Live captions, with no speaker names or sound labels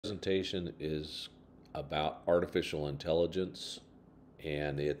Presentation is about artificial intelligence,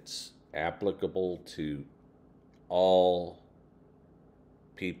 and it's applicable to all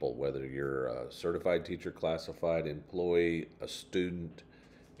people, whether you're a certified teacher, classified employee, a student.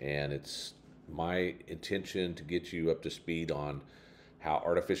 And it's my intention to get you up to speed on how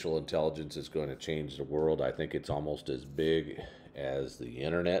artificial intelligence is going to change the world. I think it's almost as big as the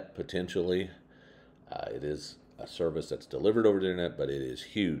internet potentially. It is a service that's delivered over the internet, but it is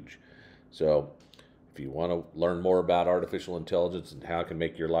huge. So, if you want to learn more about artificial intelligence and how it can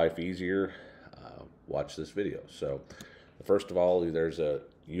make your life easier, watch this video. So, first of all, there's a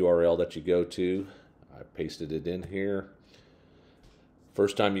URL that you go to. I pasted it in here.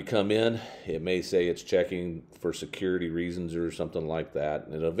 First time you come in, it may say it's checking for security reasons or something like that,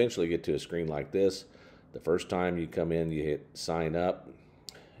 and it'll eventually get to a screen like this. The first time you come in, you hit sign up,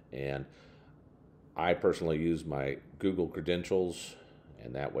 and I personally use my Google credentials,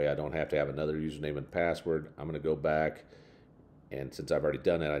 and that way I don't have to have another username and password. I'm going to go back, and since I've already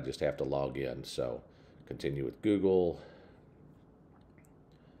done it, I just have to log in. So continue with Google,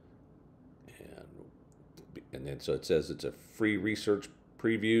 and then so it says it's a free research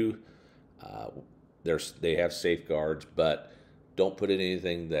preview. They have safeguards, but don't put in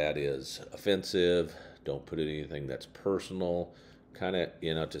anything that is offensive. Don't put in anything that's personal. Kind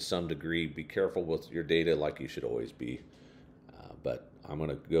of, to some degree, be careful with your data like you should always be. But I'm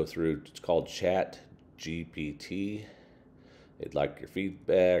going to go through, it's called ChatGPT. They'd like your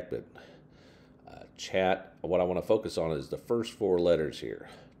feedback, but chat, what I want to focus on is the first four letters here,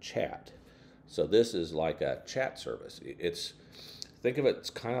 chat. So this is like a chat service. Think of it, it's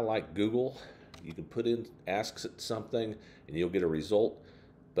kind of like Google. You can put in, ask it something, and you'll get a result,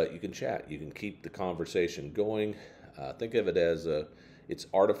 but you can chat. You can keep the conversation going. Think of it as it's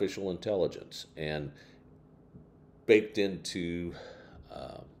artificial intelligence and baked into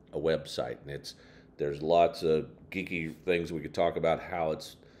a website, and there's lots of geeky things we could talk about how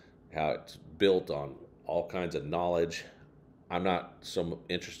it's built on all kinds of knowledge. I'm not so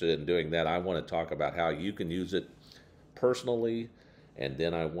interested in doing that. I want to talk about how you can use it personally, and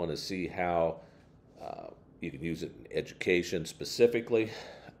then I want to see how you can use it in education specifically.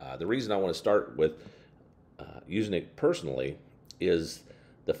 The reason I want to start with using it personally is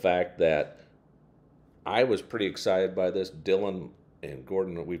the fact that I was pretty excited by this. Dylan and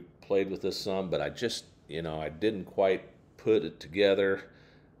Gordon, we played with this some, but I just, I didn't quite put it together,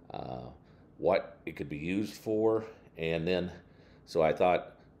 what it could be used for. And then, so I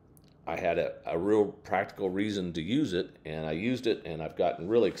thought I had a real practical reason to use it, and I used it, and I've gotten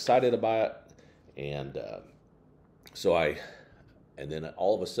really excited about it. And and then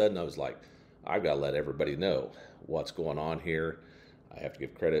all of a sudden I was like, I've got to let everybody know what's going on here. I have to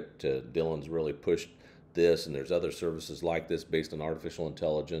give credit to Dylan's really pushed this, and there's other services like this based on artificial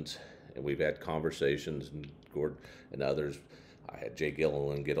intelligence, and we've had conversations, and Gordon and others. I had Jay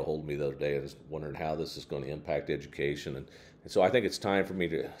Gilliland get a hold of me the other day. I was wondering how this is going to impact education, and so I think it's time for me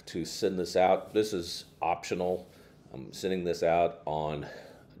to send this out. This is optional. I'm sending this out on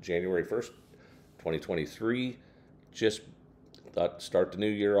January 1st, 2023. Just thought start the new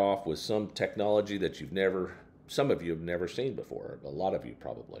year off with some technology that some of you have never seen before, a lot of you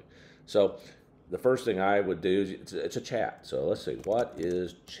probably. So the first thing I would do is it's a chat. So let's see, what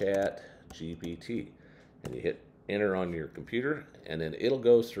is ChatGPT? And you hit enter on your computer, and then it'll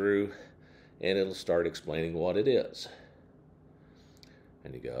go through and it'll start explaining what it is.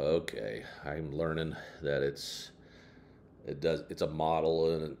 And you go, okay, I'm learning that it's a model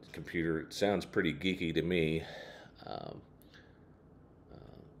and a computer. It sounds pretty geeky to me.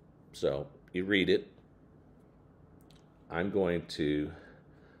 So you read it. I'm going to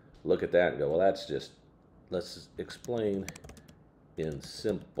look at that and go, well, let's explain in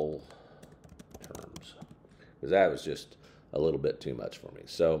simple terms, because that was just a little bit too much for me.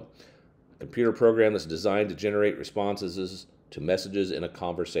 So, a computer program that's designed to generate responses to messages in a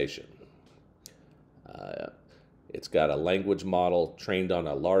conversation. It's got a language model trained on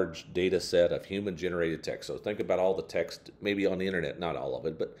a large data set of human-generated text. So think about all the text, maybe on the internet, not all of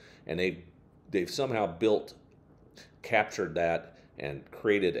it, and they've somehow captured that and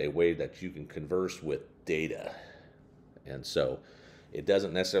created a way that you can converse with data. And so it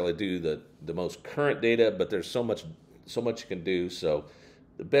doesn't necessarily do the most current data, but there's so much you can do. So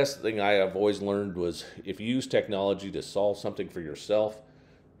the best thing I have always learned was if you use technology to solve something for yourself,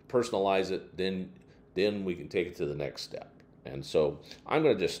 personalize it, then we can take it to the next step. And so I'm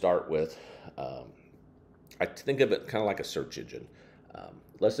going to just start with, I think of it kind of like a search engine.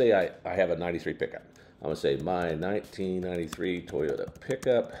 Let's say I have a 93 pickup. I'm going to say my 1993 Toyota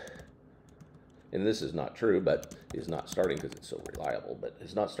pickup and this is not true, but is not starting because it's so reliable, but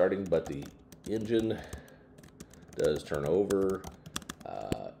it's not starting, but the engine does turn over,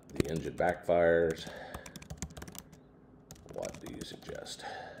 the engine backfires. What do you suggest?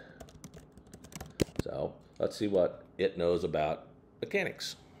 So let's see what it knows about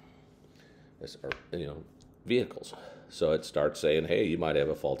mechanics, or vehicles. So it starts saying, hey, you might have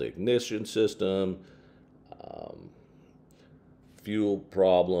a faulty ignition system, fuel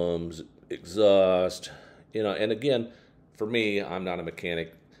problems, exhaust, and again, for me, I'm not a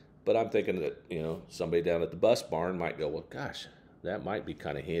mechanic, but I'm thinking that, somebody down at the bus barn might go, well, gosh, that might be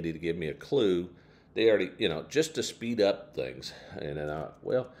kind of handy to give me a clue. They already, just to speed up things. And then,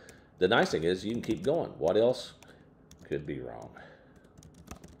 well, the nice thing is you can keep going. What else could be wrong?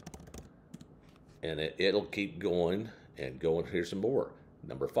 And it'll keep going and going. Here's some more.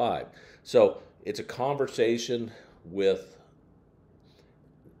 Number 5. So it's a conversation with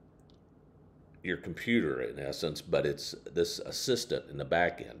your computer in essence, but it's this assistant in the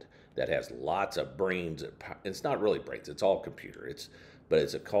back end that has lots of brains. It's not really brains, it's all computer. But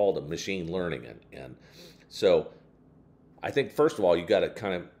it's called a machine learning. And so I think first of all, you got to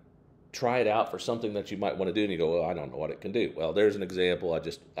kind of try it out for something that you might want to do, and you go, well, I don't know what it can do. Well, there's an example.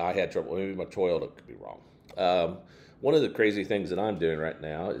 I had trouble. Maybe my Toyota could be wrong. One of the crazy things that I'm doing right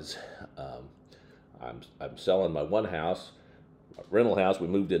now is I'm selling my one house, rental house. We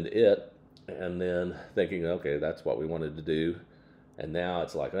moved into it, and then thinking, okay, that's what we wanted to do. And now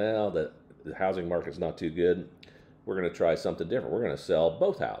it's like, well, the housing market's not too good. We're going to try something different. We're going to sell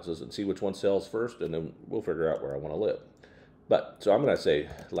both houses and see which one sells first, and then we'll figure out where I want to live. But, so I'm going to say,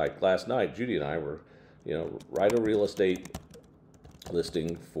 like last night, Judy and I were, write a real estate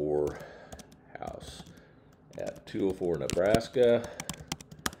listing for house at 204 Nebraska.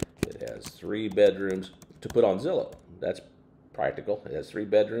 It has 3 bedrooms to put on Zillow. That's practical. It has 3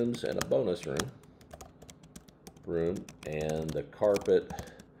 bedrooms and a bonus room, and the carpet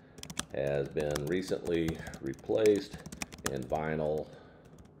has been recently replaced and vinyl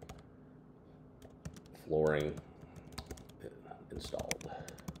flooring installed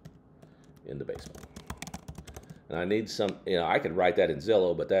in the basement. And I need some, I could write that in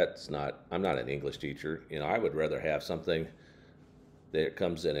Zillow, but I'm not an English teacher. I would rather have something that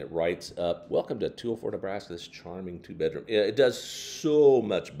comes in, it writes up, welcome to 204 Nebraska, this charming 2-bedroom. It does so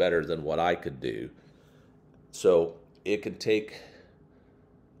much better than what I could do. So it can take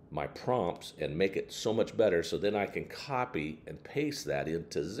my prompts and make it so much better, so then I can copy and paste that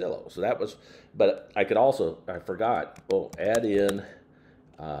into Zillow. So that was, but I could also, I forgot, add in,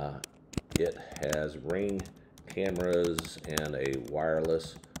 it has Ring cameras and a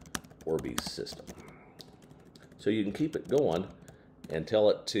wireless Orbi system. So you can keep it going and tell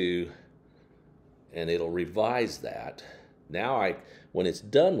it to, and it'll revise that. Now when it's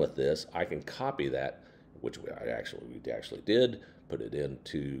done with this, I can copy that, which we actually did, put it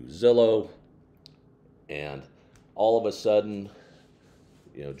into Zillow, and all of a sudden,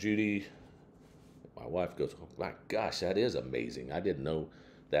 Judy, my wife goes, oh my gosh, that is amazing. I didn't know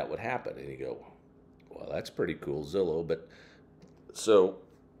that would happen. And you go, well, that's pretty cool, Zillow.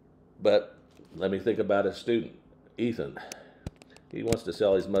 But let me think about a student, Ethan. He wants to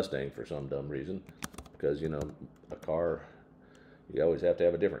sell his Mustang for some dumb reason, because, a car, you always have to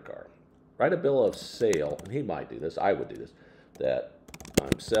have a different car. Write a bill of sale, and he might do this, I would do this, that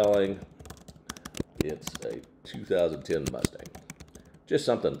I'm selling, it's a 2010 Mustang. Just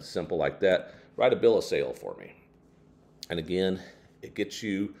something simple like that. Write a bill of sale for me. And again, it gets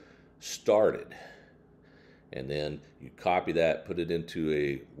you started. And then you copy that, put it into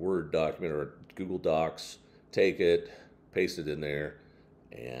a Word document or Google Docs, take it, paste it in there,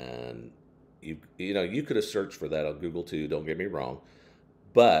 and you could have searched for that on Google too, don't get me wrong,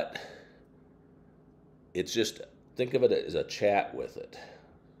 but it's just, think of it as a chat with it.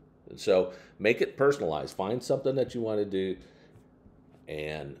 And so make it personalized. Find something that you want to do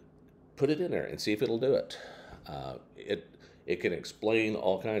and put it in there and see if it'll do it. It can explain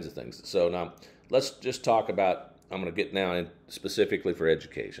all kinds of things. So now let's just talk about, I'm going to get now in specifically for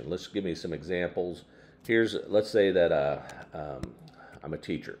education. Let's give me some examples. Let's say that I'm a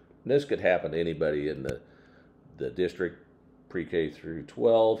teacher. This could happen to anybody in the district, pre-K through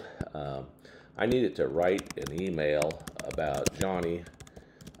 12. I needed to write an email about Johnny.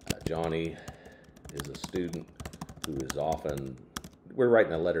 Johnny is a student who is often, we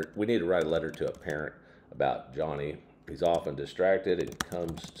need to write a letter to a parent about Johnny. He's often distracted and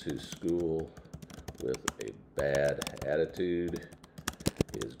comes to school with a bad attitude.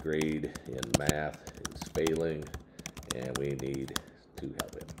 His grade in math is failing, and we need to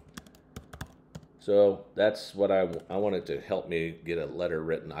help him. So that's what I wanted to help me get a letter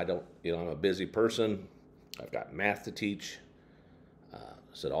written. I don't, I'm a busy person. I've got math to teach.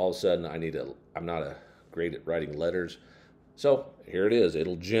 So all of a sudden I'm not a great at writing letters. So here it is.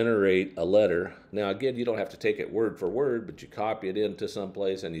 It'll generate a letter. Now, again, you don't have to take it word for word, but you copy it into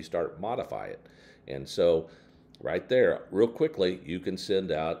someplace and you start modify it. And so right there, real quickly, you can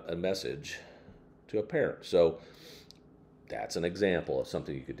send out a message to a parent. So that's an example of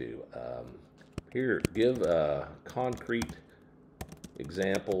something you could do. Here, give concrete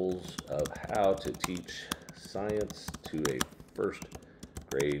examples of how to teach science to a first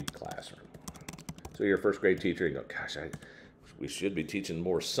grade classroom. So you're a first grade teacher, you go, gosh, we should be teaching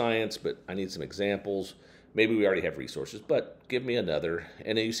more science, but I need some examples. Maybe we already have resources, but give me another.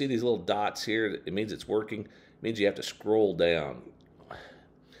 And then you see these little dots here, it means it's working. It means you have to scroll down.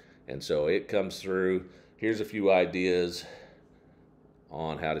 And so it comes through. Here's a few ideas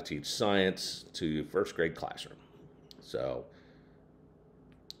on how to teach science to first grade classroom. So,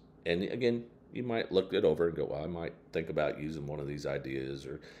 and again, you might look it over and go, well, I might think about using one of these ideas.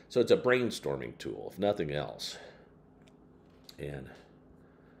 So it's a brainstorming tool, if nothing else. And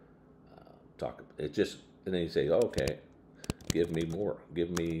and then you say, okay, give me more.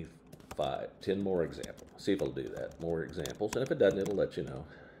 Give me 10 more examples. See if it'll do that. More examples. And if it doesn't, it'll let you know.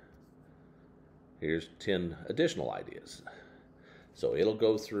 Here's 10 additional ideas. So it'll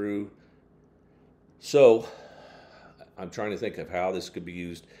go through. So I'm trying to think of how this could be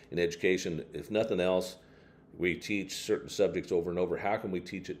used in education. If nothing else, we teach certain subjects over and over. How can we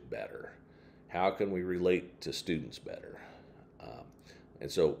teach it better? How can we relate to students better?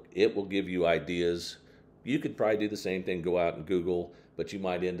 And so it will give you ideas. You could probably do the same thing, go out and Google, but you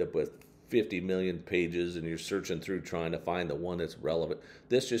might end up with 50 million pages and you're searching through trying to find the one that's relevant.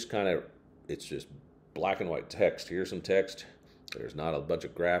 This just it's just black and white text. Here's some text. There's not a bunch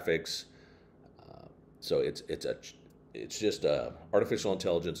of graphics. So it's just artificial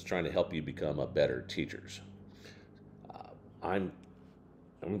intelligence trying to help you become a better teachers. I'm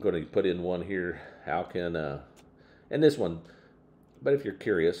going to put in one here. How can and this one, but if you're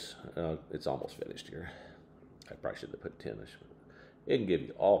curious, it's almost finished here. I probably should have put 10. It can give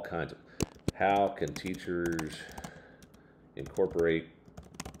you all kinds of how can teachers incorporate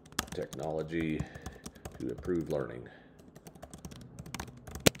technology to improve learning.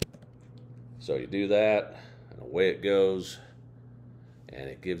 So you do that, and away it goes, and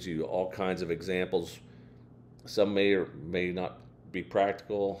it gives you all kinds of examples. Some may or may not be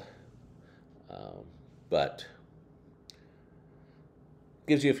practical, but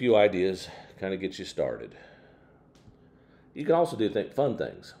gives you a few ideas, kind of gets you started. You can also do fun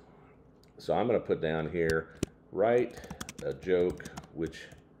things. So I'm going to put down here, write a joke which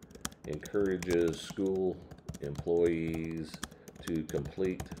encourages school employees to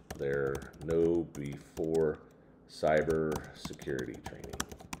complete their Know Before cyber security training.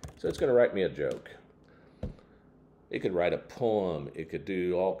 So it's going to write me a joke. It could write a poem. It could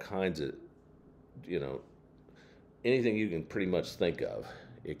do all kinds of, anything you can pretty much think of,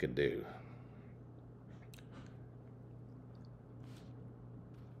 it could do.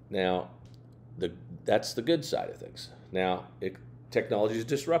 Now, that's the good side of things. Now, technology is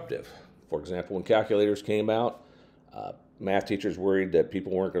disruptive. For example, when calculators came out, math teachers worried that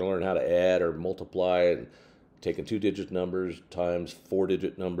people weren't going to learn how to add or multiply and taking 2-digit numbers times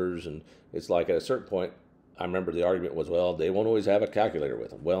 4-digit numbers. And it's like at a certain point, I remember the argument was, well, they won't always have a calculator with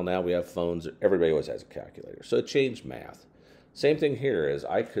them. Well, now we have phones. Everybody always has a calculator. So it changed math. Same thing here is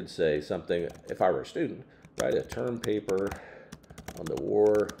I could say something, if I were a student, write a term paper on the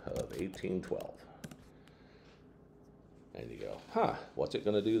War of 1812. And you go, what's it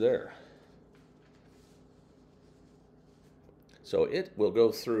going to do there? So it will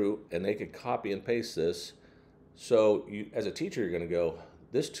go through and they can copy and paste this. So you, as a teacher, you're going to go,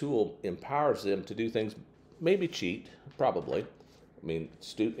 this tool empowers them to do things, maybe cheat, probably. I mean,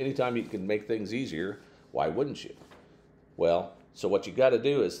 anytime you can make things easier, why wouldn't you? Well, so what you got to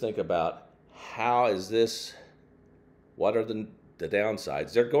do is think about what are the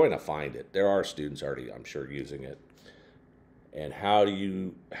downsides? They're going to find it. There are students already, I'm sure, using it. And how do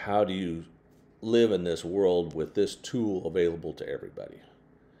you live in this world with this tool available to everybody?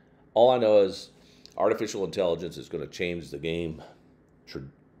 All I know is artificial intelligence is going to change the game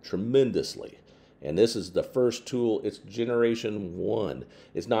tremendously. And this is the first tool. It's generation 1.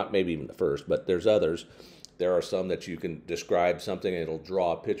 It's not maybe even the first, but there's others. There are some that you can describe something and it'll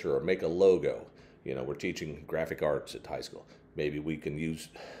draw a picture or make a logo. We're teaching graphic arts at high school. Maybe we can use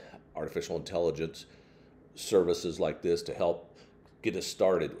artificial intelligence services like this to help get us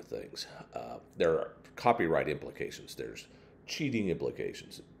started with things. There are copyright implications. There's cheating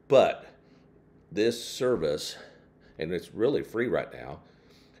implications. But this service, and it's really free right now,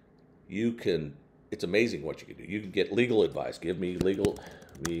 it's amazing what you can do. You can get legal advice.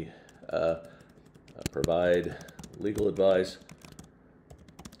 Provide legal advice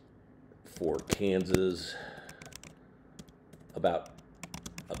for Kansas about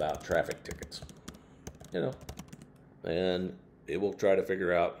traffic tickets, and it will try to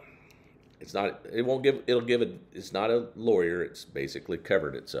figure out. It's not a lawyer. It's basically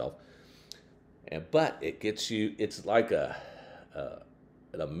covered itself, but it gets you. It's like an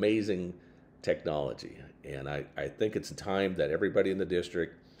amazing technology, and I think it's a time that everybody in the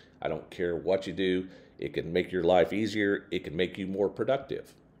district, I don't care what you do, it can make your life easier. It can make you more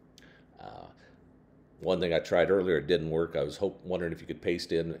productive. One thing I tried earlier, it didn't work. I was wondering if you could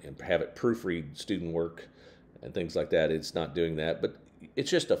paste in and have it proofread student work and things like that. It's not doing that, but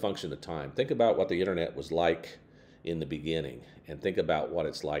it's just a function of time. Think about what the internet was like in the beginning and think about what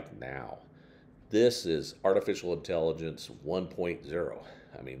it's like now. This is artificial intelligence 1.0.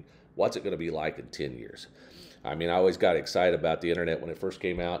 I mean, what's it going to be like in 10 years? I mean, I always got excited about the internet when it first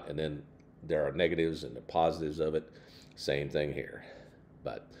came out, and then there are negatives and the positives of it. Same thing here.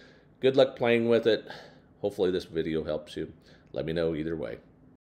 But good luck playing with it. Hopefully this video helps you. Let me know either way.